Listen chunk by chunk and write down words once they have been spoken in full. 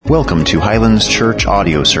Welcome to Highlands Church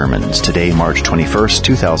Audio Sermons. Today, March 21st,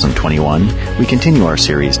 2021, we continue our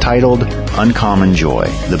series titled Uncommon Joy,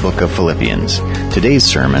 the Book of Philippians. Today's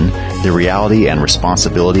sermon, The Reality and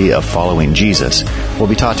Responsibility of Following Jesus, will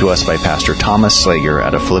be taught to us by Pastor Thomas Slager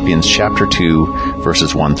out of Philippians chapter 2,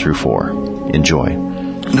 verses 1 through 4. Enjoy.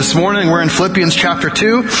 This morning we're in Philippians chapter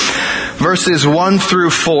 2, verses 1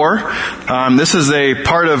 through 4. This is a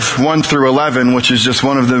part of 1 through 11, which is just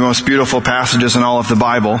one of the most beautiful passages in all of the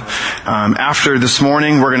Bible. After this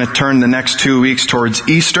morning, we're going to turn the next 2 weeks towards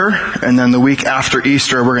Easter, and then the week after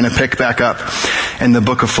Easter, we're going to pick back up in the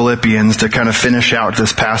book of Philippians to kind of finish out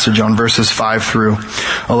this passage on verses 5 through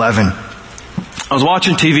 11. I was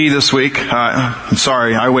watching TV this week.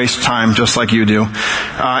 Sorry, I waste time just like you do.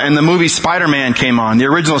 And the movie Spider-Man came on, the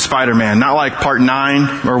original Spider-Man, not like part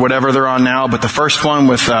 9 or whatever they're on now, but the first one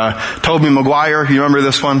with Tobey Maguire. You remember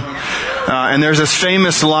this one? And there's this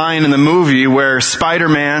famous line in the movie where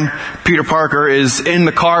Spider-Man, Peter Parker, is in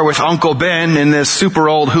the car with Uncle Ben in this super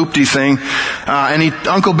old hoopty thing. And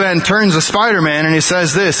Uncle Ben turns to Spider-Man and he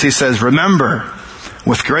says this. He says, "Remember,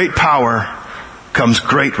 with great power comes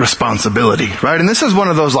great responsibility," right? And this is one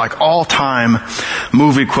of those like all-time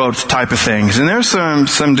movie quotes type of things. And there's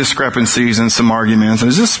some discrepancies and some arguments.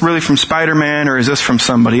 Is this really from Spider-Man or is this from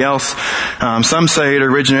somebody else? Some say it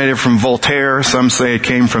originated from Voltaire. Some say it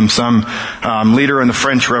came from some leader in the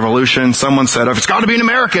French Revolution. Someone said, "Oh, it's got to be an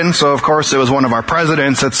American." So of course it was one of our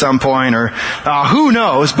presidents at some point, or who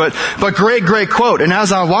knows? But great quote. And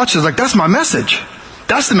as I watched, I was like, that's my message.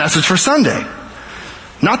 That's the message for Sunday.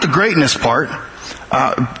 Not the greatness part.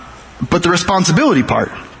 But the responsibility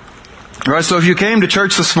part. Right, so if you came to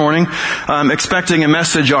church this morning expecting a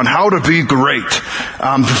message on how to be great,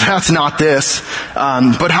 that's not this.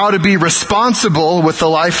 But how to be responsible with the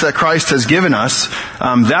life that Christ has given us,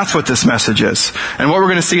 that's what this message is. And what we're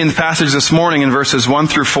going to see in the passage this morning in verses 1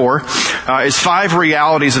 through 4 is 5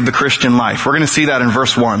 realities of the Christian life. We're going to see that in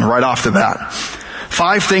verse 1 right off the bat.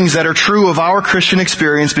 5 things that are true of our Christian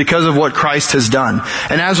experience because of what Christ has done.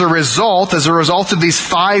 And as a result of these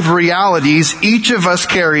 5 realities, each of us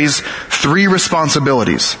carries 3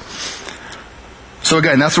 responsibilities. So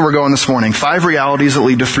again, that's where we're going this morning. 5 realities that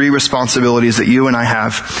lead to 3 responsibilities that you and I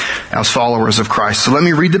have as followers of Christ. So let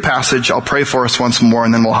me read the passage. I'll pray for us once more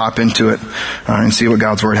and then we'll hop into it and see what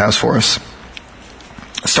God's Word has for us.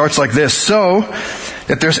 It starts like this. "So,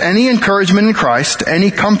 if there's any encouragement in Christ,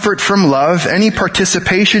 any comfort from love, any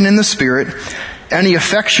participation in the Spirit, any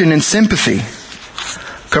affection and sympathy,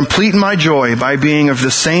 complete my joy by being of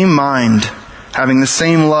the same mind, having the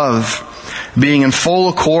same love, being in full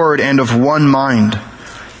accord and of one mind.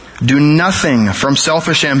 Do nothing from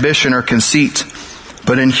selfish ambition or conceit,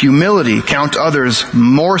 but in humility count others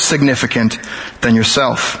more significant than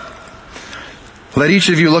yourself. Let each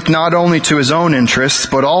of you look not only to his own interests,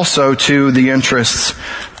 but also to the interests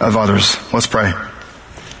of others." Let's pray.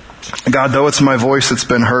 God, though it's my voice that's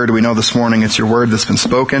been heard, we know this morning it's your word that's been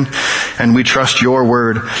spoken, and we trust your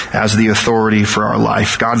word as the authority for our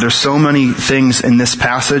life. God, there's so many things in this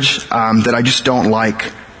passage that I just don't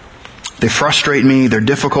like. They frustrate me, they're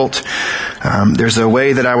difficult. There's a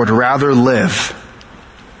way that I would rather live.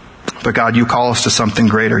 But God, you call us to something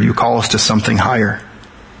greater. You call us to something higher.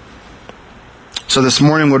 So this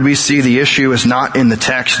morning, would we see the issue is not in the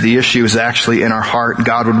text, the issue is actually in our heart.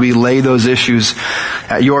 God, would we lay those issues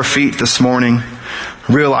at your feet this morning,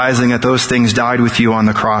 realizing that those things died with you on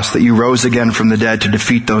the cross, that you rose again from the dead to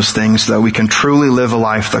defeat those things, so that we can truly live a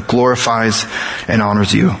life that glorifies and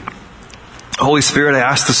honors you. Holy Spirit, I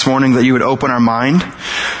ask this morning that you would open our mind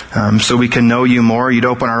so we can know you more. You'd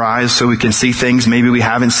open our eyes so we can see things maybe we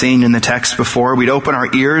haven't seen in the text before. We'd open our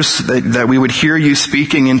ears that we would hear you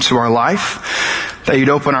speaking into our life. That you'd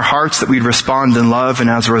open our hearts that we'd respond in love.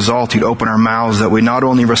 And as a result, you'd open our mouths that we not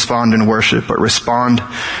only respond in worship, but respond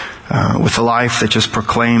with a life that just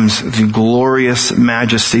proclaims the glorious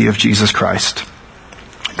majesty of Jesus Christ.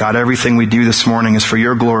 God, everything we do this morning is for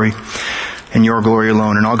your glory and your glory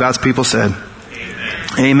alone. And all God's people said,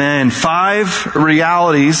 Amen. 5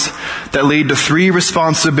 realities that lead to 3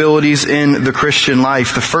 responsibilities in the Christian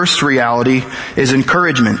life. The first reality is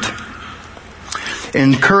encouragement.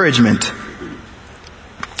 Encouragement.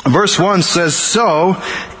 Verse 1 says, "So,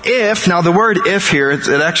 if," now the word "if" here, it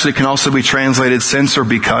actually can also be translated since or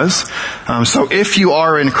because. So if you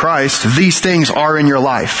are in Christ, these things are in your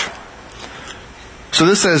life. So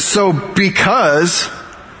this says, so because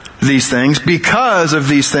of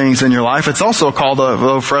these things in your life. It's also a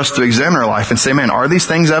call for us to examine our life and say, man, are these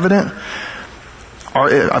things evident?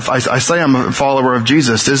 I say I'm a follower of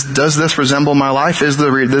Jesus. Does this resemble my life? Is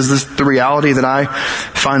this the reality that I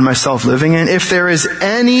find myself living in? If there is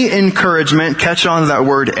any encouragement, catch on to that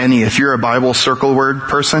word any. If you're a Bible circle word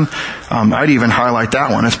person, I'd even highlight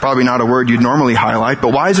that one. It's probably not a word you'd normally highlight,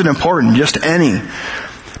 but why is it important? Just any.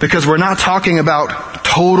 Because we're not talking about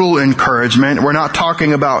total encouragement. We're not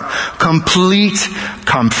talking about complete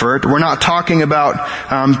comfort. We're not talking about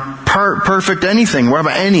perfect anything. We're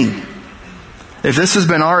about any. If this has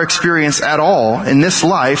been our experience at all in this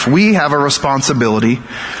life, we have a responsibility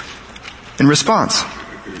in response.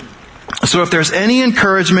 So if there's any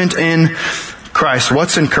encouragement in Christ,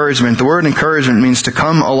 what's encouragement? The word encouragement means to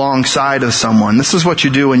come alongside of someone. This is what you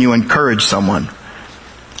do when you encourage someone.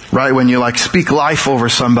 Right? When you speak life over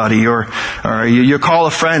somebody, or you call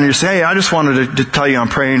a friend and you say, hey, I just wanted to tell you I'm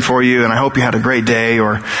praying for you and I hope you had a great day.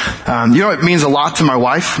 Or, it means a lot to my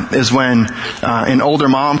wife is when an older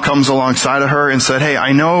mom comes alongside of her and said, hey,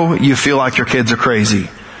 I know you feel like your kids are crazy,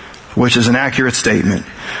 which is an accurate statement.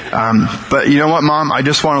 But you know what, Mom? I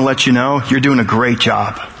just want to let you know you're doing a great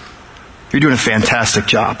job. You're doing a fantastic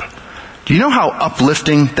job. Do you know how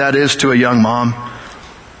uplifting that is to a young mom?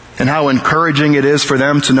 And how encouraging it is for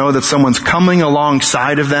them to know that someone's coming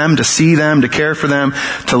alongside of them, to see them, to care for them,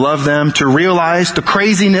 to love them, to realize the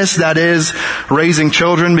craziness that is raising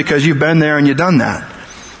children because you've been there and you've done that.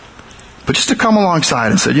 But just to come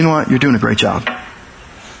alongside and say, you know what, you're doing a great job.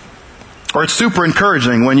 Or it's super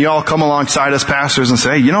encouraging when you all come alongside us pastors and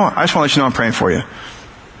say, hey, you know what, I just want to let you know I'm praying for you.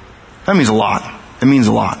 That means a lot. It means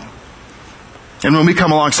a lot. And when we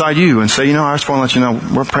come alongside you and say, you know, I just want to let you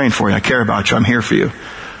know we're praying for you. I care about you. I'm here for you.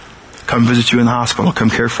 Come visit you in the hospital. Come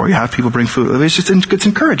care for you. Have people bring food. It's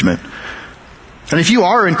encouragement. And if you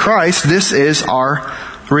are in Christ, this is our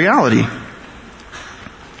reality.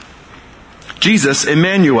 Jesus,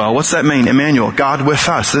 Emmanuel. What's that mean? Emmanuel, God with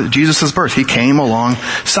us. Jesus' birth. He came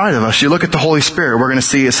alongside of us. You look at the Holy Spirit. We're going to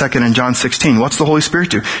see a second in John 16. What's the Holy Spirit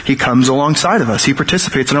do? He comes alongside of us. He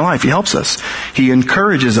participates in our life. He helps us. He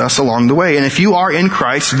encourages us along the way. And if you are in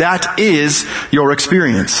Christ, that is your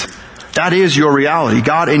experience. That is your reality.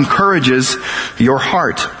 God encourages your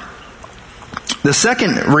heart. The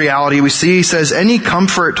second reality we see says any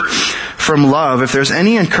comfort from love. If there's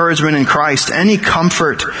any encouragement in Christ, any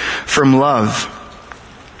comfort from love.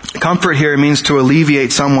 Comfort here means to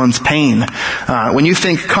alleviate someone's pain. When you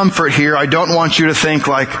think comfort here, I don't want you to think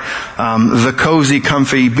like the cozy,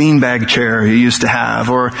 comfy beanbag chair you used to have.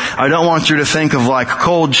 Or I don't want you to think of like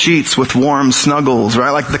cold sheets with warm snuggles,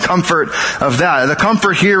 right? Like the comfort of that. The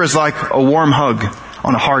comfort here is like a warm hug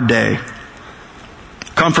on a hard day.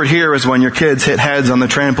 Comfort here is when your kids hit heads on the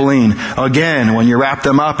trampoline. Again, when you wrap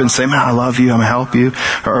them up and say, man, I love you, I'm going to help you.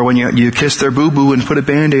 Or when you kiss their boo-boo and put a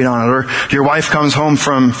Band-Aid on it. Or your wife comes home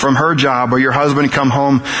from her job, or your husband come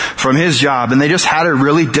home from his job, and they just had a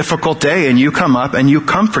really difficult day, and you come up and you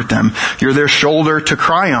comfort them. You're their shoulder to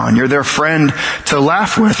cry on. You're their friend to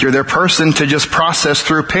laugh with. You're their person to just process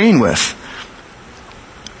through pain with.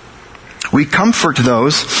 We comfort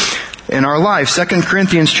those in our life. 2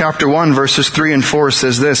 Corinthians chapter 1 verses 3 and 4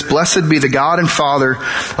 says this, Blessed be the God and Father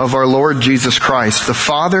of our Lord Jesus Christ, the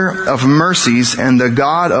Father of mercies and the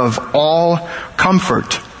God of all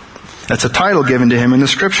comfort. That's a title given to Him in the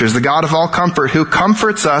Scriptures. The God of all comfort, who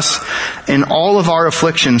comforts us in all of our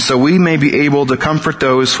afflictions, so we may be able to comfort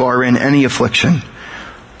those who are in any affliction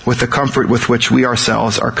with the comfort with which we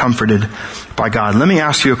ourselves are comforted by God. Let me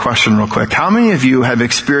ask you a question real quick. How many of you have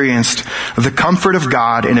experienced the comfort of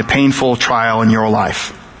God in a painful trial in your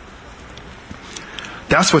life?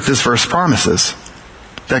 That's what this verse promises.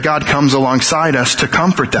 That God comes alongside us to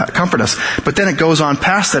comfort us. But then it goes on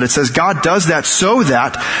past that. It says God does that so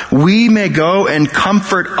that we may go and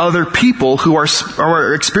comfort other people who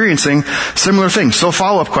are experiencing similar things. So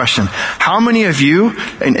follow-up question. How many of you,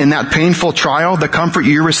 in that painful trial, the comfort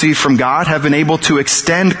you received from God, have been able to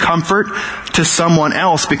extend comfort to someone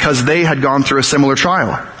else because they had gone through a similar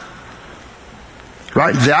trial?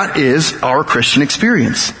 Right? That is our Christian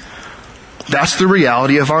experience. That's the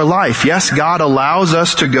reality of our life. Yes, God allows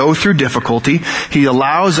us to go through difficulty. He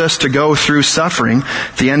allows us to go through suffering.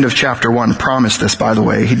 The end of chapter 1 promised this, by the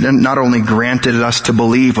way. He not only granted us to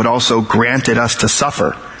believe, but also granted us to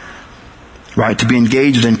suffer. Right? To be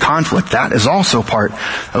engaged in conflict. That is also part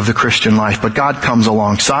of the Christian life. But God comes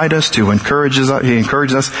alongside us to encourage us. He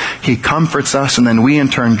encourages us. He comforts us. And then we in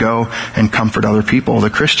turn go and comfort other people. The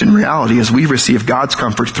Christian reality is we receive God's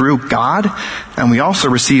comfort through God. And we also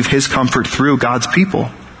receive His comfort through God's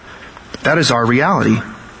people. That is our reality.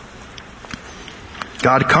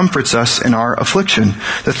 God comforts us in our affliction.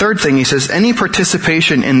 The third thing he says, any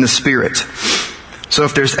participation in the Spirit. So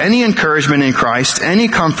if there's any encouragement in Christ, any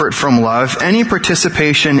comfort from love, any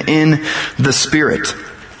participation in the Spirit.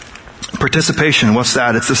 Participation, what's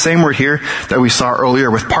that? It's the same word here that we saw earlier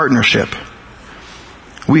with partnership.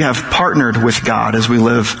 We have partnered with God as we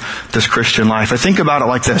live this Christian life. I think about it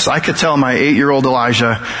like this. I could tell my 8-year-old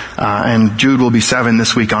Elijah, and Jude will be 7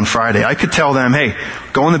 this week on Friday. I could tell them, hey,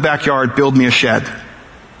 go in the backyard, build me a shed.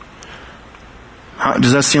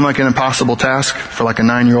 Does that seem like an impossible task for like a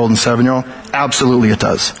 9-year-old and 7-year-old? Absolutely it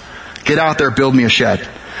does. Get out there, build me a shed.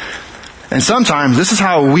 And sometimes this is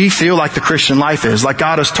how we feel like the Christian life is. Like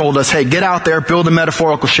God has told us, hey, get out there, build a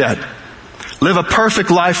metaphorical shed. Live a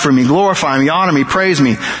perfect life for me, glorify me, honor me, praise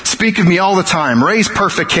me, speak of me all the time, raise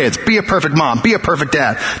perfect kids, be a perfect mom, be a perfect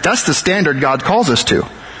dad. That's the standard God calls us to.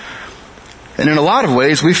 And in a lot of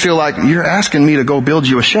ways, we feel like you're asking me to go build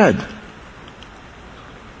you a shed.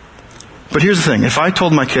 But here's the thing. If I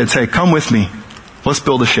told my kids, hey, come with me, let's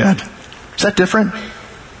build a shed. Is that different?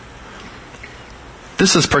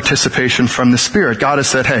 This is participation from the Spirit. God has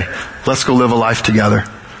said, hey, let's go live a life together.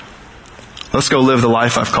 Let's go live the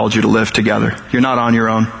life I've called you to live together. You're not on your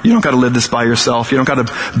own. You don't got to live this by yourself. You don't got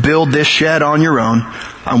to build this shed on your own.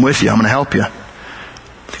 I'm with you. I'm going to help you.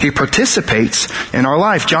 He participates in our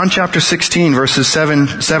life. John chapter 16, verses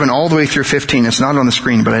 7 all the way through 15. It's not on the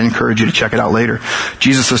screen, but I encourage you to check it out later.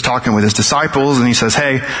 Jesus is talking with his disciples, and he says,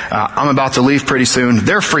 hey, I'm about to leave pretty soon.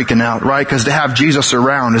 They're freaking out, right? Because to have Jesus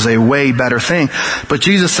around is a way better thing. But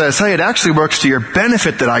Jesus says, hey, it actually works to your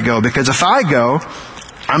benefit that I go, because if I go,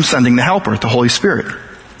 I'm sending the Helper, the Holy Spirit.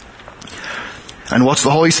 And what's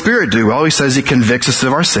the Holy Spirit do? Well, he says he convicts us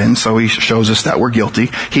of our sins, so he shows us that we're guilty.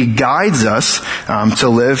 He guides us to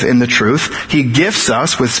live in the truth. He gifts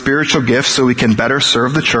us with spiritual gifts so we can better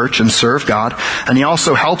serve the church and serve God. And he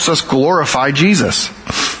also helps us glorify Jesus.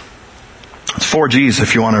 It's 4 G's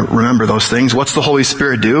if you want to remember those things. What's the Holy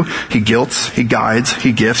Spirit do? He guilts, he guides,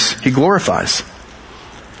 he gifts, he glorifies.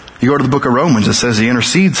 You go to the book of Romans, it says he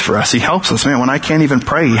intercedes for us. He helps us. Man, when I can't even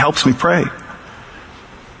pray, he helps me pray.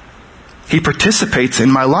 He participates in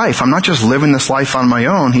my life. I'm not just living this life on my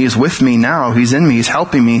own. He is with me now. He's in me. He's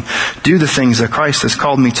helping me do the things that Christ has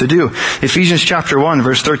called me to do. Ephesians chapter 1,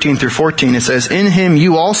 verse 13 through 14, it says, in him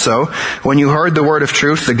you also, when you heard the word of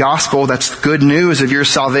truth, the gospel, that's good news of your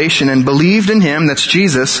salvation, and believed in him, that's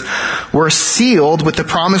Jesus, were sealed with the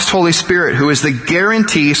promised Holy Spirit, who is the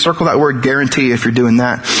guarantee, circle that word guarantee if you're doing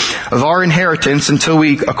that, of our inheritance until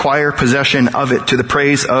we acquire possession of it to the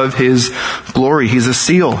praise of his glory. He's a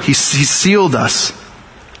seal. He's sealed us.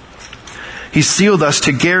 He sealed us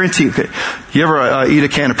to guarantee. You ever eat a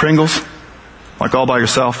can of Pringles? Like all by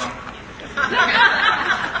yourself?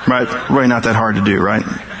 Right? Really not that hard to do, right?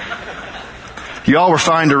 You all were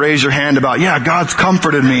fine to raise your hand about, yeah, God's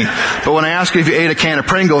comforted me. But when I ask you if you ate a can of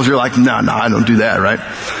Pringles, you're like, no, I don't do that,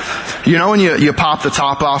 right? You know when you pop the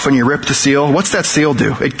top off and you rip the seal? What's that seal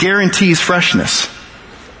do? It guarantees freshness.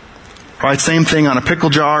 Right, same thing on a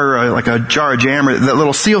pickle jar or like a jar of jam or that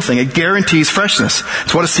little seal thing. It guarantees freshness.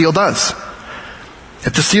 It's what a seal does.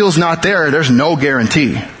 If the seal's not there, there's no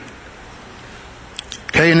guarantee.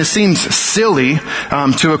 Okay, and it seems silly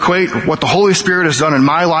to equate what the Holy Spirit has done in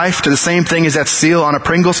my life to the same thing as that seal on a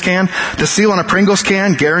Pringles can. The seal on a Pringles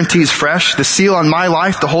can guarantees fresh. The seal on my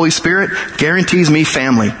life, the Holy Spirit, guarantees me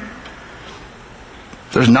family.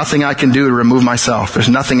 There's nothing I can do to remove myself. There's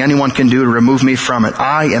nothing anyone can do to remove me from it.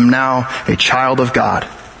 I am now a child of God.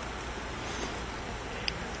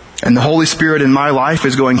 And the Holy Spirit in my life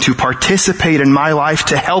is going to participate in my life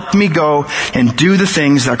to help me go and do the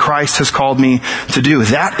things that Christ has called me to do.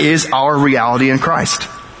 That is our reality in Christ.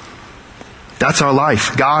 That's our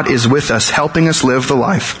life. God is with us, helping us live the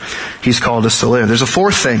life He's called us to live. There's a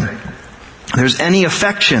fourth thing. There's any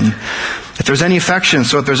affection. If there's any affection,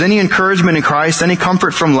 so if there's any encouragement in Christ, any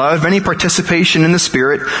comfort from love, any participation in the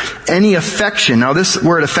Spirit, any affection. Now this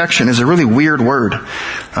word affection is a really weird word.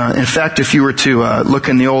 In fact, if you were to look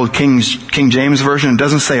in the old King James Version, it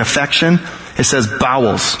doesn't say affection, it says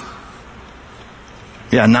bowels.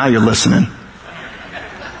 Yeah, now you're listening.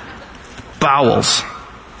 Bowels.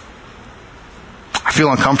 I feel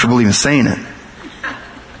uncomfortable even saying it.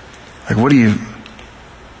 Like, what is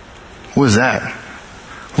that?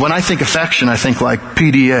 When I think affection, I think like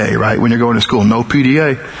PDA, right? When you're going to school, no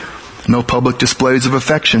PDA, no public displays of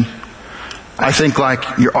affection. I think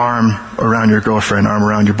like your arm around your girlfriend, arm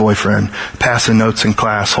around your boyfriend, passing notes in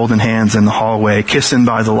class, holding hands in the hallway, kissing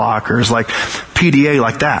by the lockers, like PDA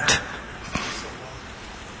like that.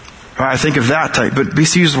 Right, I think of that type, but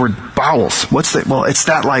BC uses the word bowels. What's that? Well, it's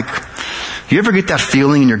that like, you ever get that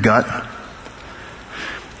feeling in your gut?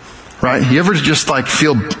 Right? You ever just like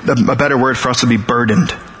feel, a better word for us would be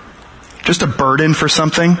burdened. Just a burden for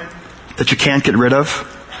something. that you can't get rid of?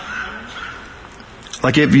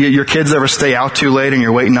 Like if your kids ever stay out too late and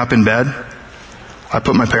you're waiting up in bed? I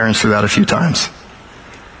put my parents through that a few times.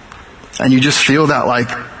 And you just feel that like,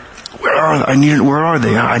 where are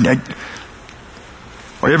they?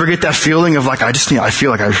 Or you ever get that feeling of like, I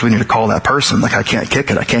feel like I really need to call that person. Like I can't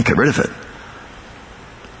kick it. I can't get rid of it.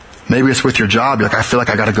 Maybe it's with your job. You're like, I feel like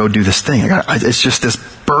I got to go do this thing. It's just this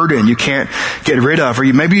burden you can't get rid of. Or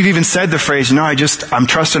maybe you've even said the phrase, no, I'm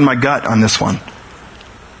trusting my gut on this one.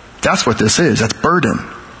 That's what this is. That's burden.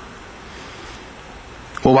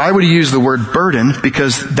 Well, why would he use the word burden?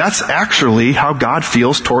 Because that's actually how God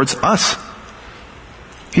feels towards us.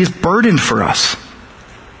 He's burdened for us.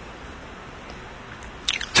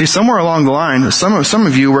 See, somewhere along the line, some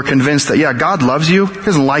of you were convinced that, yeah, God loves you, He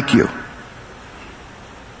doesn't like you.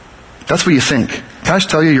 That's what you think. Can I just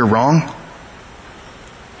tell you, you're wrong?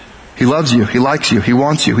 He loves you. He likes you. He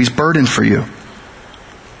wants you. He's burdened for you.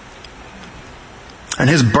 And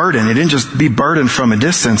His burden, He didn't just be burdened from a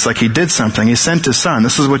distance, like He did something. He sent His Son.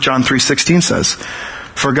 This is what John 3:16 says.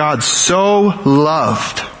 For God so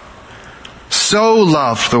loved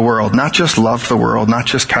the world, not just loved the world, not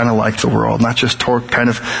just kind of liked the world, not just kind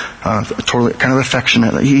of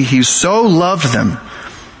affectionate. He so loved them.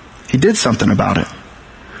 He did something about it.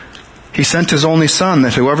 He sent His only Son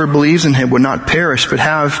that whoever believes in Him would not perish but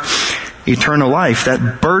have eternal life.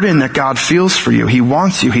 That burden that God feels for you. He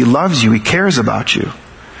wants you. He loves you. He cares about you.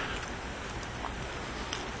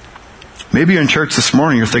 Maybe you're in church this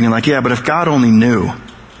morning, you're thinking like, yeah, but if God only knew.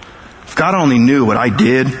 If God only knew what I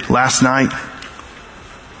did last night,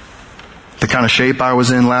 the kind of shape I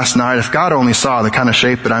was in last night, if God only saw the kind of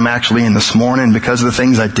shape that I'm actually in this morning because of the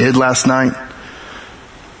things I did last night,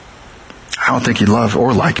 I don't think He'd love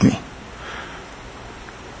or like me.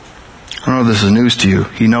 I don't know if this is news to you.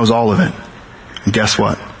 He knows all of it. And guess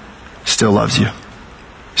what? Still loves you.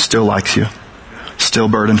 Still likes you. Still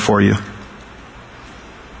burdened for you.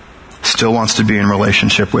 Still wants to be in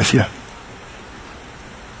relationship with you.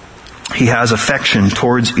 He has affection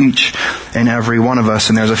towards each and every one of us.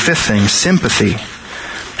 And there's a fifth thing, sympathy.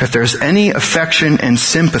 If there's any affection and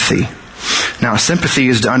sympathy. Now, sympathy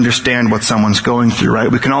is to understand what someone's going through,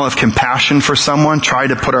 right? We can all have compassion for someone, try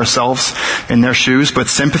to put ourselves in their shoes, but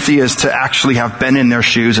sympathy is to actually have been in their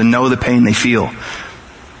shoes and know the pain they feel.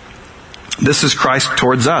 This is Christ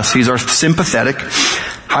towards us. He's our sympathetic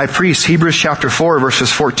high priest. Hebrews chapter 4,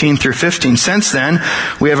 verses 14 through 15. Since then,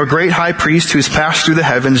 we have a great high priest who's passed through the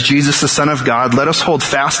heavens, Jesus the Son of God. Let us hold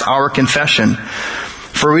fast our confession.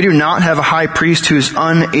 For we do not have a high priest who is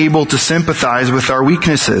unable to sympathize with our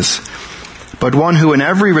weaknesses, but one who in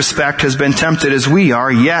every respect has been tempted as we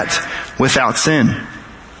are, yet without sin.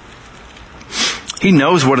 He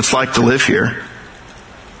knows what it's like to live here.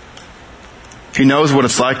 He knows what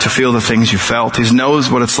it's like to feel the things you felt. He knows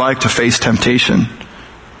what it's like to face temptation.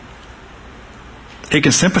 He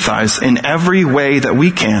can sympathize in every way that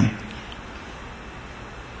we can.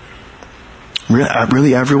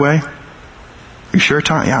 Really every way? You sure,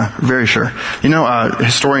 Tom? Yeah, very sure. You know,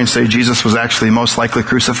 historians say Jesus was actually most likely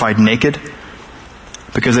crucified naked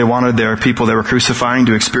because they wanted their people they were crucifying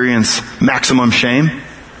to experience maximum shame.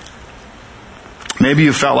 Maybe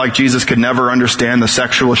you felt like Jesus could never understand the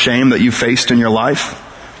sexual shame that you faced in your life.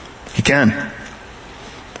 He can.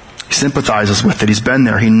 He sympathizes with it. He's been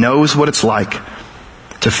there. He knows what it's like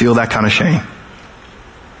to feel that kind of shame.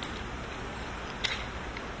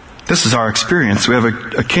 This is our experience. We have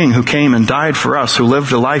a king who came and died for us, who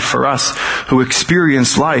lived a life for us, who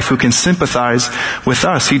experienced life, who can sympathize with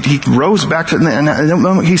us. He rose back to,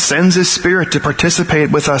 and He sends His Spirit to participate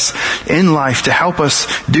with us in life, to help us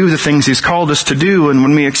do the things He's called us to do. And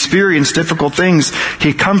when we experience difficult things,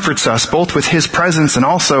 He comforts us, both with His presence and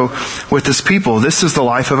also with His people. This is the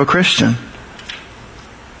life of a Christian.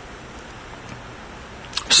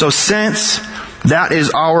 So since that is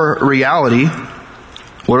our reality,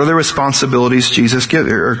 what are the responsibilities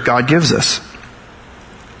God gives us?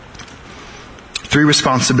 3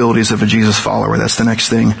 responsibilities of a Jesus follower. That's the next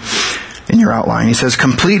thing in your outline. He says,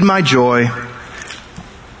 complete my joy,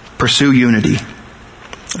 pursue unity.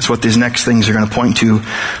 That's what these next things are going to point to.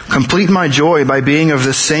 Complete my joy by being of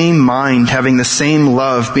the same mind, having the same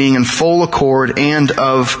love, being in full accord and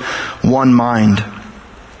of one mind.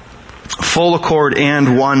 Full accord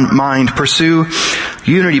and one mind. Pursue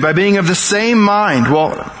unity by being of the same mind. Well,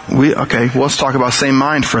 let's talk about same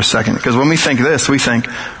mind for a second. Because when we think this, we think,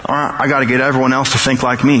 all right, I got to get everyone else to think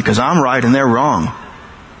like me because I'm right and they're wrong.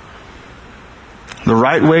 The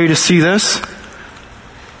right way to see this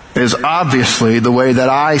is obviously the way that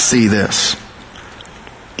I see this.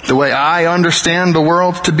 The way I understand the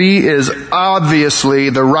world to be is obviously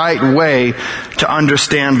the right way to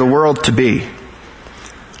understand the world to be.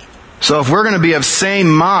 So if we're going to be of same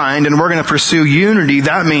mind and we're going to pursue unity,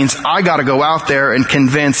 that means I got to go out there and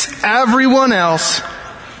convince everyone else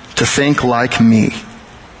to think like me.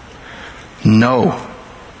 No.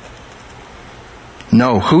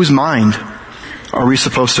 Whose mind are we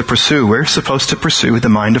supposed to pursue? We're supposed to pursue the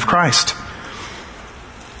mind of Christ.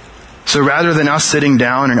 So rather than us sitting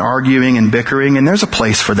down and arguing and bickering, and there's a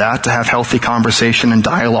place for that, to have healthy conversation and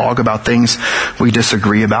dialogue about things we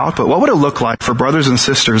disagree about, but what would it look like for brothers and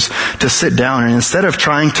sisters to sit down and instead of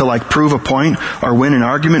trying to prove a point or win an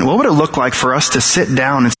argument, what would it look like for us to sit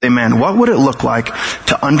down and say, man, what would it look like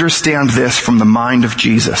to understand this from the mind of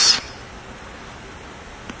Jesus?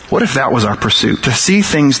 What if that was our pursuit? To see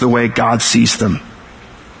things the way God sees them.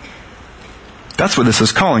 That's what this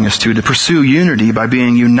is calling us to pursue unity by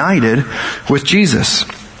being united with Jesus.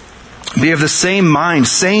 Be of the same mind,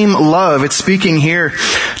 same love. It's speaking here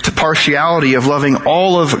to partiality of loving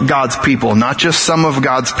all of God's people, not just some of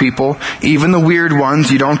God's people, even the weird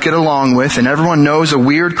ones you don't get along with. And everyone knows a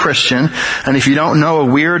weird Christian. And if you don't know a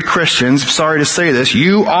weird Christian, sorry to say this,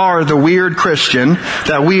 you are the weird Christian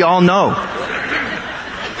that we all know.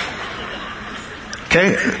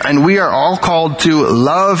 Okay? And we are all called to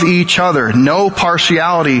love each other. No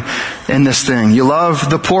partiality in this thing. You love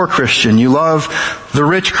the poor Christian. You love the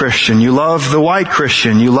rich Christian. You love the white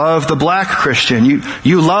Christian. You love the black Christian.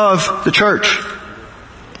 You love the church.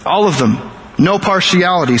 All of them. No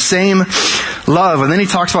partiality. Same love. And then he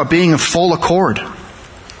talks about being in full accord.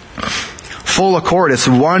 Full accord. It's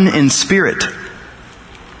one in spirit.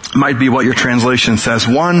 Might be what your translation says.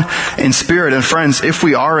 One in spirit. And friends, if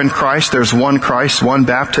we are in Christ, there's one Christ, one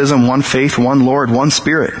baptism, one faith, one Lord, one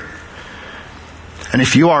Spirit. And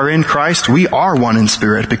if you are in Christ, we are one in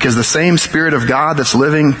spirit, because the same Spirit of God that's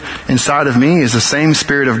living inside of me is the same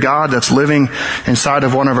Spirit of God that's living inside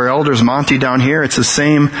of one of our elders, Monty, down here. It's the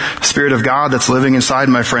same Spirit of God that's living inside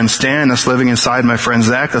my friend Stan, that's living inside my friend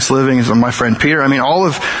Zach, that's living inside my friend Peter.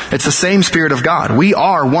 It's the same Spirit of God. We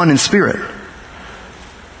are one in spirit.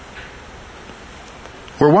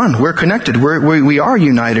 We're one. We're connected. We are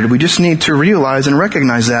united. We just need to realize and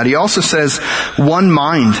recognize that. He also says one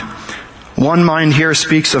mind. One mind here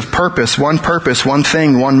speaks of purpose, one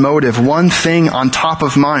thing, one motive, one thing on top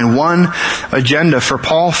of mind, one agenda. For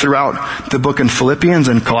Paul throughout the book in Philippians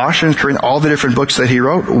and Colossians, all the different books that he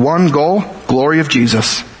wrote, one goal, glory of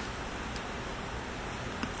Jesus.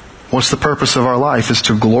 What's the purpose of our life? Is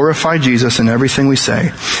to glorify Jesus in everything we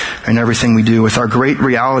say and everything we do. With our great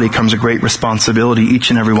reality comes a great responsibility. Each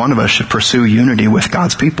and every one of us should pursue unity with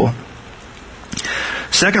God's people.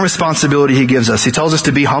 Second responsibility he gives us, he tells us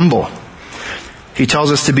to be humble. He tells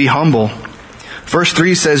us to be humble. Verse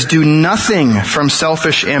 3 says, do nothing from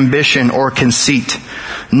selfish ambition or conceit.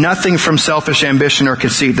 Nothing from selfish ambition or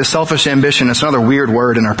conceit. The selfish ambition is another weird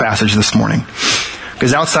word in our passage this morning.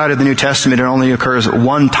 Because outside of the New Testament, it only occurs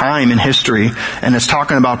one time in history, and it's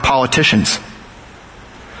talking about politicians.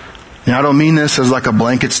 Now, I don't mean this as like a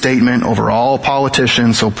blanket statement over all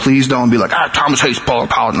politicians, so please don't be like, Thomas hates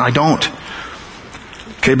politicians. I don't.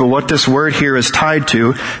 Okay, but what this word here is tied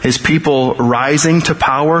to is people rising to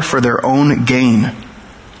power for their own gain.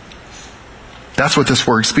 That's what this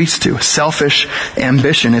word speaks to. Selfish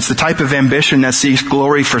ambition. It's the type of ambition that seeks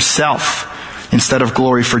glory for self instead of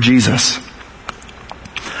glory for Jesus.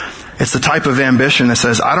 It's the type of ambition that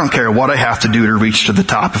says, I don't care what I have to do to reach to the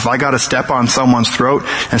top. If I got to step on someone's throat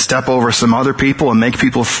and step over some other people and make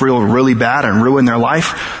people feel really bad and ruin their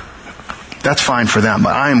life, that's fine for them,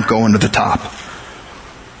 but I am going to the top.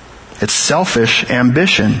 It's selfish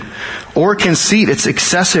ambition. Or conceit, it's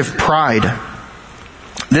excessive pride.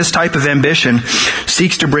 This type of ambition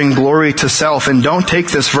seeks to bring glory to self. And don't take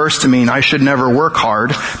this verse to mean I should never work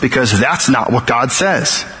hard, because that's not what God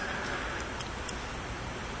says.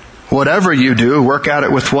 Whatever you do, work at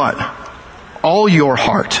it with what? All your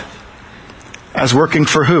heart. As working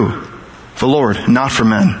for who? The Lord, not for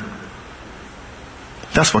men.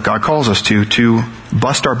 That's what God calls us to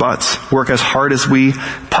bust our butts, work as hard as we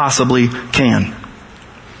possibly can.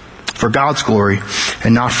 For God's glory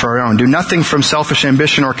and not for our own. Do nothing from selfish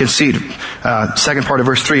ambition or conceit. Second part of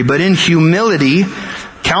verse 3. But in humility,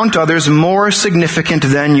 count others more significant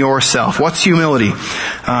than yourself. What's humility?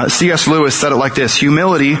 C.S. Lewis said it like this.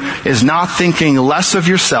 Humility is not thinking less of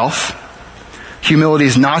yourself. Humility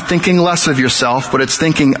is not thinking less of yourself, but it's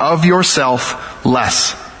thinking of yourself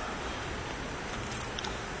less.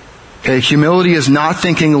 Okay, humility is not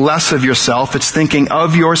thinking less of yourself, it's thinking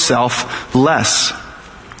of yourself less.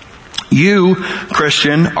 You,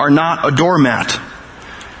 Christian, are not a doormat.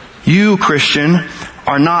 You, Christian,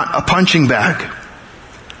 are not a punching bag.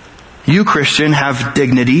 You, Christian, have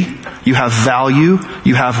dignity, you have value,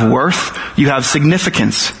 you have worth, you have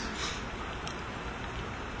significance.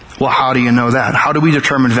 Well, how do you know that? How do we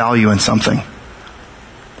determine value in something?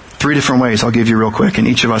 3 different ways I'll give you real quick, and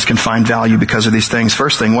each of us can find value because of these things.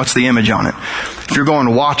 First thing, what's the image on it? If you're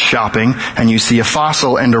going watch shopping and you see a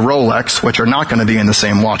Fossil and a Rolex, which are not going to be in the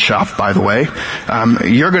same watch shop, by the way,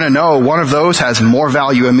 you're going to know one of those has more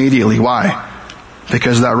value immediately. Why?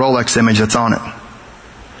 Because of that Rolex image that's on it.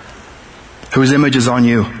 Whose image is on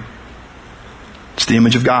you? It's the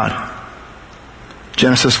image of God.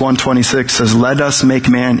 Genesis 1:26 says, "Let us make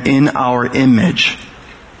man in our image."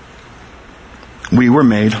 We were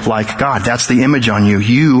made like God. That's the image on you.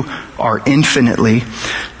 You are infinitely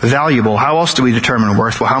valuable. How else do we determine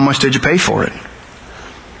worth? Well, how much did you pay for it?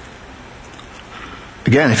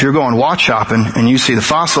 Again, if you're going watch shopping and you see the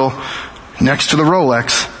Fossil next to the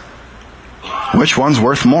Rolex, which one's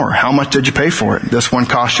worth more? How much did you pay for it? This one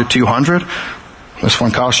cost you $200. This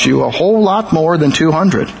one cost you a whole lot more than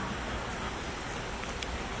 $200.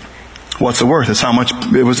 What's it worth? It's how much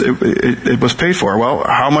it was paid for. Well,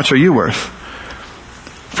 how much are you worth?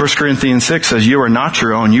 1 Corinthians 6 says, "You are not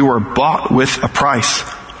your own. You were bought with a price."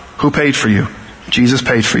 Who paid for you? Jesus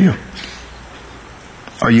paid for you.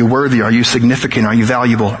 Are you worthy? Are you significant? Are you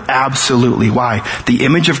valuable? Absolutely. Why? The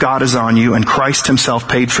image of God is on you and Christ Himself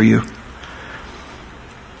paid for you.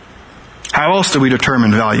 How else do we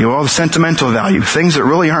determine value? Well, the sentimental value. Things that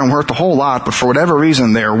really aren't worth a whole lot, but for whatever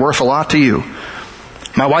reason, they're worth a lot to you.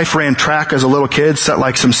 My wife ran track as a little kid, set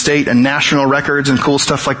like some state and national records and cool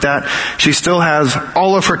stuff like that. She still has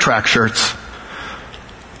all of her track shirts.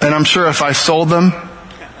 And I'm sure if I sold them,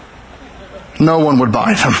 no one would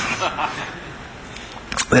buy them.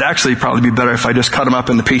 It'd actually probably be better if I just cut them up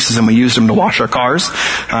into pieces and we used them to wash our cars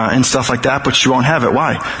and stuff like that, but she won't have it.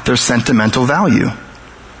 Why? There's sentimental value.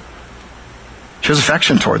 She has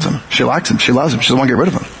affection towards them. She likes them. She loves them. She doesn't want to get rid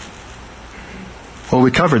of them. Well, we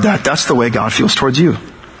covered that. That's the way God feels towards you.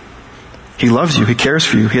 He loves you. He cares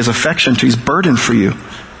for you. He has affection to you. He's burdened for you.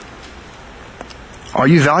 Are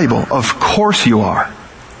you valuable? Of course you are.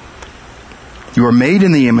 You are made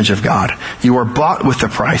in the image of God. You are bought with a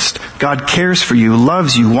price. God cares for you,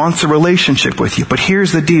 loves you, wants a relationship with you. But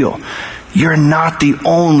here's the deal. You're not the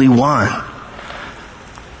only one.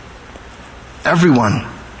 Everyone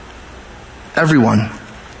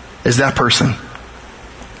is that person.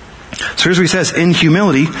 So here's what he says, in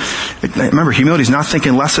humility, remember, humility is not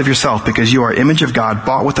thinking less of yourself because you are image of God,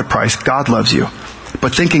 bought with a price. God loves you.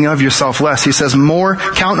 But thinking of yourself less, he says,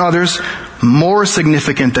 count others more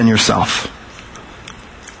significant than yourself.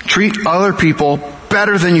 Treat other people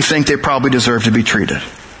better than you think they probably deserve to be treated.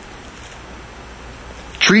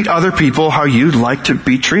 Treat other people how you'd like to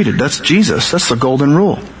be treated. That's Jesus. That's the golden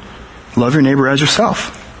rule. Love your neighbor as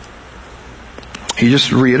yourself. He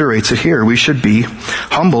just reiterates it here. We should be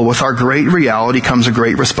humble. With our great reality comes a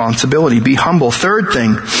great responsibility. Be humble. Third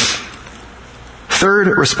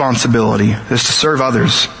responsibility is to serve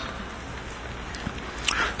others.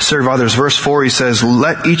 Serve others. Verse 4, he says,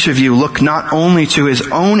 "Let each of you look not only to his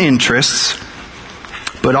own interests,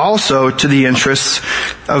 but also to the interests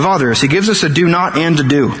of others." He gives us a do not and a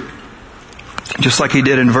do. Just like he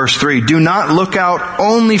did in verse 3. Do not look out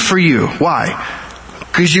only for you. Why?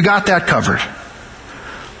 Because you got that covered.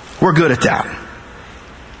 We're good at that.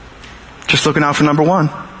 Just looking out for number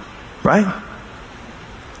one, right?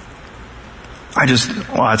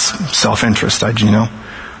 It's self-interest,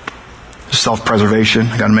 self-preservation.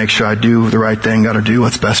 I got to make sure I do the right thing. Got to do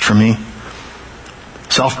what's best for me.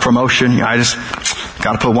 Self-promotion. I just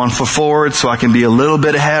got to put one foot forward so I can be a little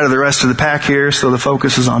bit ahead of the rest of the pack here, so the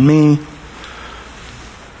focus is on me.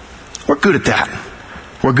 We're good at that.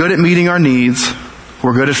 We're good at meeting our needs.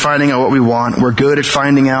 We're good at finding out what we want. We're good at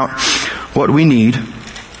finding out what we need.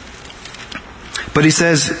 But he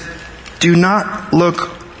says, do not look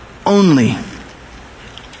only.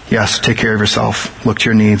 Yes, take care of yourself. Look to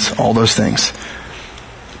your needs. All those things.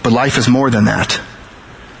 But life is more than that.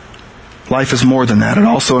 Life is more than that. It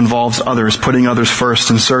also involves others, putting others first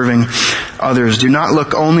and serving others. Do not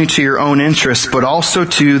look only to your own interests, but also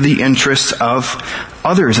to the interests of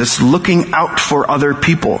others. It's looking out for other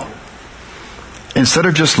people. Instead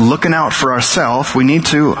of just looking out for ourselves, we need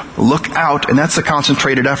to look out, and that's a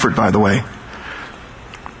concentrated effort, by the way.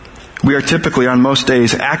 We are typically, on most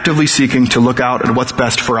days, actively seeking to look out at what's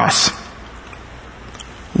best for us.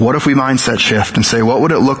 What if we mindset shift and say, what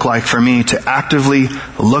would it look like for me to actively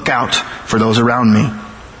look out for those around me?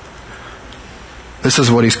 This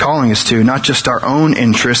is what he's calling us to, not just our own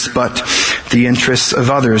interests, but the interests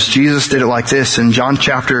of others. Jesus did it like this in John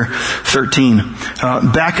chapter 13.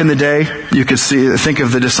 Back in the day, you could think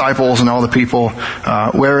of the disciples and all the people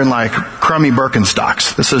wearing like crummy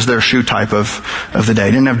Birkenstocks. This is their shoe type of the day.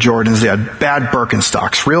 They didn't have Jordans. They had bad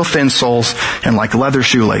Birkenstocks, real thin soles and like leather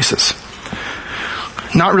shoelaces.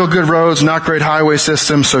 Not real good roads, not great highway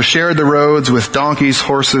systems, so shared the roads with donkeys,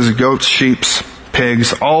 horses, goats, sheep,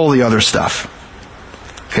 pigs, all the other stuff.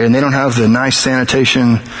 Okay, and they don't have the nice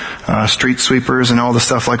sanitation, street sweepers and all the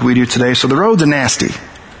stuff like we do today, so the roads are nasty.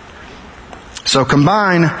 So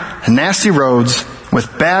combine nasty roads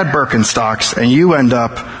with bad Birkenstocks and you end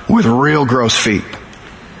up with real gross feet.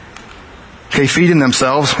 Okay, feeding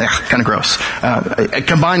themselves, kind of gross.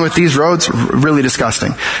 Combined with these roads, really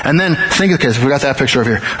disgusting. And then think of the kids. We got that picture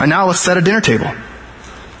over here. And now let's set a dinner table.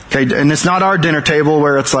 Okay, and it's not our dinner table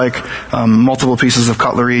where it's like multiple pieces of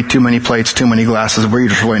cutlery, too many plates, too many glasses, where you're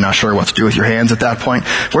just really not sure what to do with your hands at that point.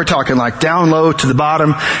 We're talking like down low to the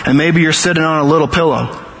bottom, and maybe you're sitting on a little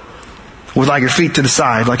pillow with like your feet to the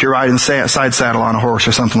side, like you're riding side saddle on a horse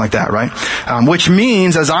or something like that, right? Which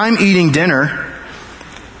means as I'm eating dinner,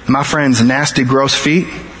 my friend's nasty, gross feet,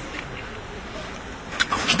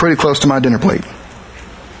 pretty close to my dinner plate.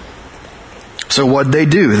 So what'd they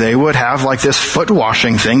do? They would have like this foot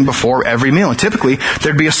washing thing before every meal. And typically,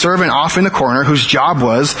 there'd be a servant off in the corner whose job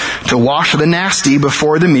was to wash the nasty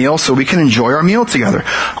before the meal so we can enjoy our meal together.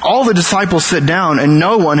 All the disciples sit down and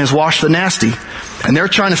no one has washed the nasty. And they're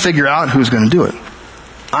trying to figure out who's going to do it.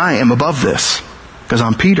 I am above this because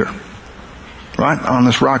I'm Peter. Right? On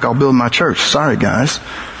this rock I'll build my church. Sorry, guys.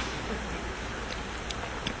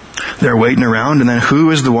 They're waiting around, and then who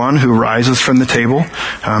is the one who rises from the table,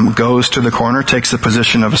 goes to the corner, takes the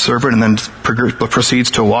position of a servant, and then proceeds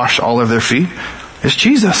to wash all of their feet? It's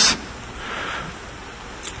Jesus.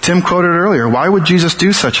 Tim quoted earlier, why would Jesus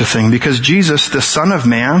do such a thing? Because Jesus, the Son of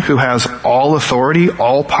Man, who has all authority,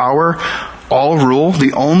 all power, all rule,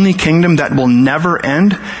 the only kingdom that will never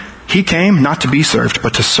end, he came not to be served,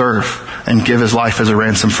 but to serve and give his life as a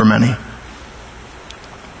ransom for many.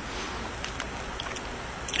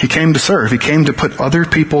 He came to serve. He came to put other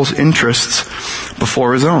people's interests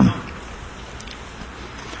before his own.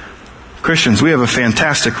 Christians, we have a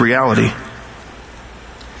fantastic reality.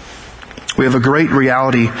 We have a great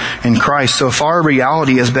reality in Christ. So if our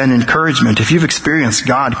reality has been encouragement, if you've experienced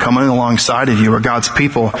God coming alongside of you or God's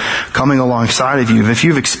people coming alongside of you, if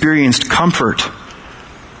you've experienced comfort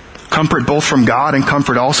both from God and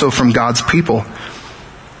comfort also from God's people,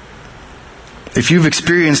 if you've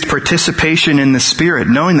experienced participation in the Spirit,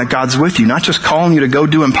 knowing that God's with you, not just calling you to go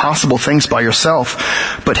do impossible things by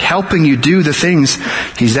yourself, but helping you do the things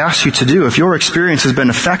He's asked you to do. If your experience has been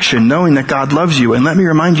affection, knowing that God loves you, and let me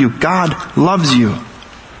remind you, God loves you.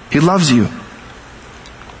 He loves you.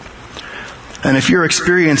 And if your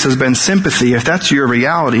experience has been sympathy, if that's your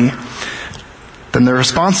reality, then the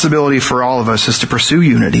responsibility for all of us is to pursue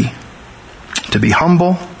unity, to be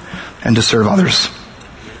humble, and to serve others.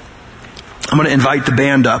 I'm going to invite the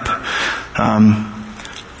band up.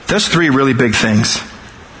 There's three really big things.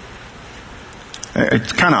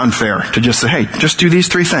 It's kind of unfair to just say, hey, just do these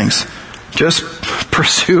three things. Just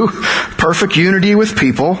pursue perfect unity with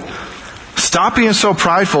people. Stop being so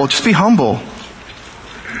prideful. Just be humble.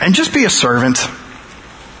 And just be a servant.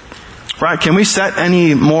 Right? Can we set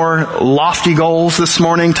any more lofty goals this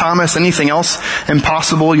morning, Thomas? Anything else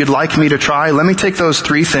impossible you'd like me to try? Let me take those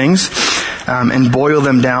three things and boil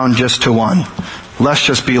them down just to one. Let's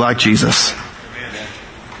just be like Jesus.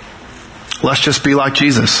 Let's just be like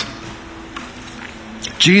Jesus.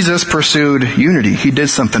 Jesus pursued unity. He did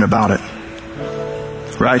something about it.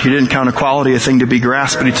 Right? He didn't count equality a thing to be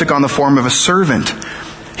grasped, but He took on the form of a servant.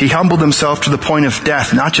 He humbled Himself to the point of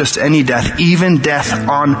death, not just any death, even death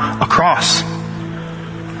on a cross.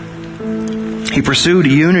 He pursued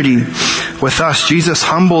unity with us. Jesus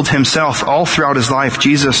humbled Himself all throughout His life.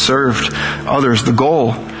 Jesus served others. The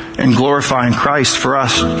goal in glorifying Christ for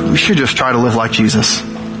us, we should just try to live like Jesus.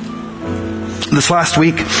 This last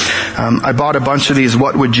week, I bought a bunch of these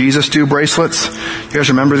What Would Jesus Do bracelets. You guys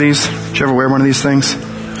remember these? Did you ever wear one of these things?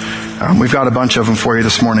 We've got a bunch of them for you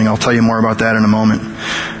this morning. I'll tell you more about that in a moment.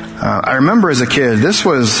 I remember as a kid, this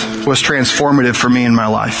was transformative for me in my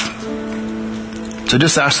life. So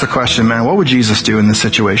just ask the question, man, what would Jesus do in this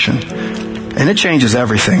situation? And it changes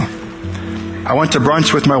everything. I went to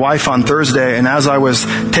brunch with my wife on Thursday, and as I was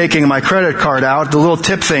taking my credit card out, the little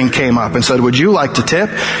tip thing came up and said, would you like to tip?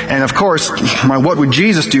 And of course, my What Would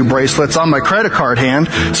Jesus Do bracelet's on my credit card hand,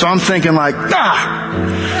 so I'm thinking like,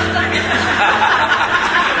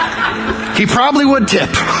 He probably would tip.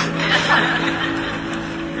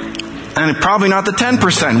 And probably not the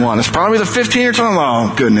 10% one. It's probably the 15 or 20.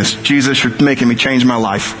 Oh, goodness. Jesus, you're making me change my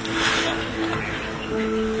life.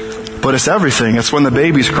 But it's everything. It's when the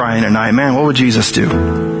baby's crying at night. Man, what would Jesus do?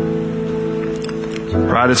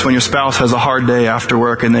 Right? It's when your spouse has a hard day after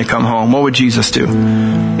work and they come home. What would Jesus do?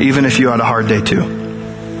 Even if you had a hard day too.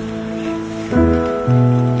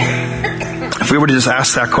 If we were to just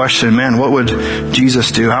ask that question, man, what would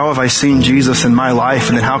Jesus do? How have I seen Jesus in my life?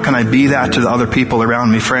 And then how can I be that to the other people around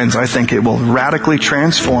me? Friends, I think it will radically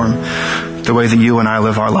transform the way that you and I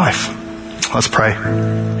live our life. Let's pray.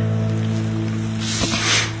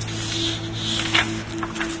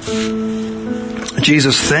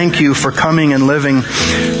 Jesus, thank you for coming and living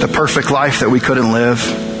the perfect life that we couldn't live.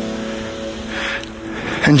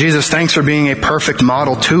 And Jesus, thanks for being a perfect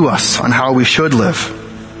model to us on how we should live.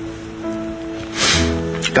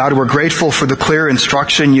 God, we're grateful for the clear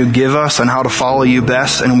instruction you give us on how to follow you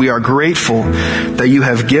best, and we are grateful that you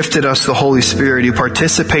have gifted us the Holy Spirit who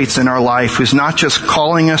participates in our life, who's not just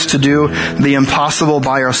calling us to do the impossible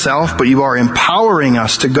by ourselves, but you are empowering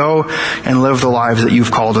us to go and live the lives that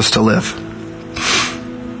you've called us to live.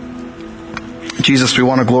 Jesus, we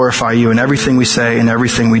want to glorify you in everything we say and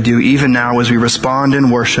everything we do, even now as we respond in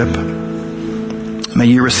worship. May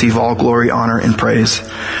you receive all glory, honor, and praise.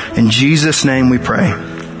 In Jesus' name we pray.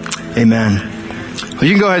 Amen. Well,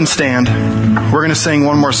 you can go ahead and stand. We're going to sing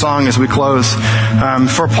one more song as we close.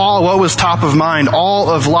 For Paul, what was top of mind? All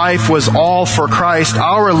of life was all for Christ.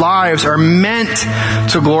 Our lives are meant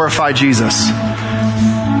to glorify Jesus.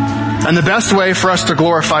 And the best way for us to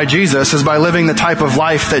glorify Jesus is by living the type of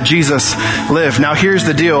life that Jesus lived. Now here's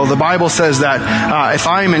the deal. The Bible says that if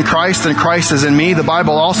I am in Christ, then Christ is in me. The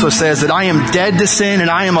Bible also says that I am dead to sin and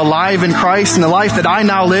I am alive in Christ. And the life that I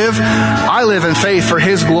now live, I live in faith for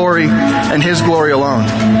His glory and His glory alone.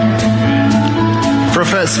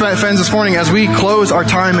 Friends, this morning, as we close our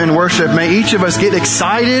time in worship, may each of us get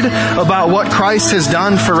excited about what Christ has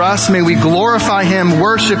done for us. May we glorify Him,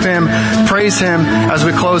 worship Him, praise Him as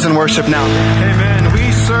we close in worship now. Amen.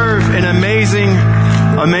 We serve an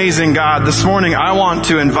amazing God. This morning, I want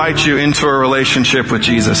to invite you into a relationship with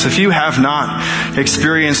Jesus. If you have not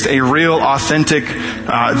experienced a real, authentic,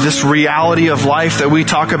 this reality of life that we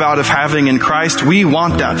talk about of having in Christ, we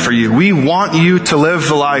want that for you. We want you to live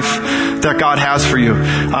the life that God has for you.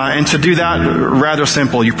 And to do that, rather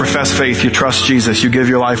simple. You profess faith, you trust Jesus, you give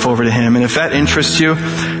your life over to Him. And if that interests you,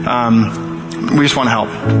 we just want to help.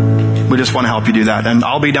 We just want to help you do that. And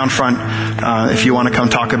I'll be down front if you want to come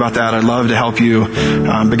talk about that. I'd love to help you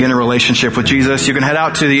begin a relationship with Jesus. You can head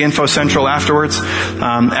out to the Info Central afterwards.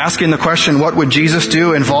 Asking the question, what would Jesus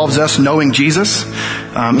do, involves us knowing Jesus.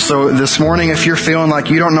 So this morning, if you're feeling like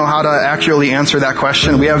you don't know how to accurately answer that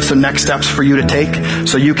question, we have some next steps for you to take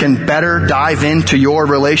so you can better dive into your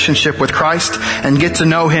relationship with Christ and get to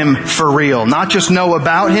know Him for real. Not just know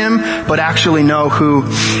about Him, but actually know who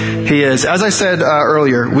He is. As I said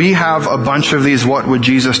earlier, we have a bunch of these What Would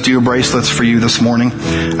Jesus Do bracelets for you this morning.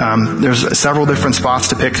 There's several different spots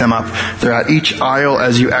to pick them up. They're at each aisle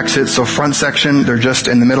as you exit. So front section, they're just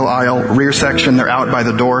in the middle aisle. Rear section, they're out by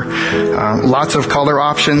the door. Lots of color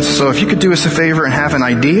options. So if you could do us a favor and have an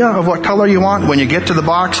idea of what color you want when you get to the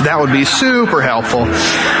box, that would be super helpful.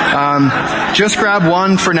 Just grab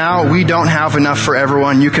one for now. We don't have enough for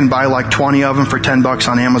everyone. You can buy like 20 of them for $10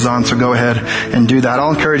 on Amazon. So go ahead and do that.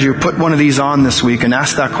 I'll encourage you, put one of these on this week and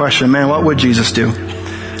ask that question, man, what would Jesus do?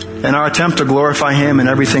 In our attempt to glorify Him in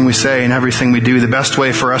everything we say and everything we do, the best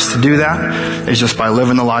way for us to do that is just by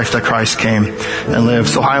living the life that Christ came and lived.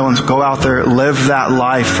 So Highlands, go out there, live that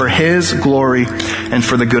life for His glory and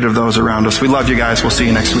for the good of those around us. We love you guys. We'll see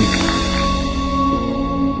you next week.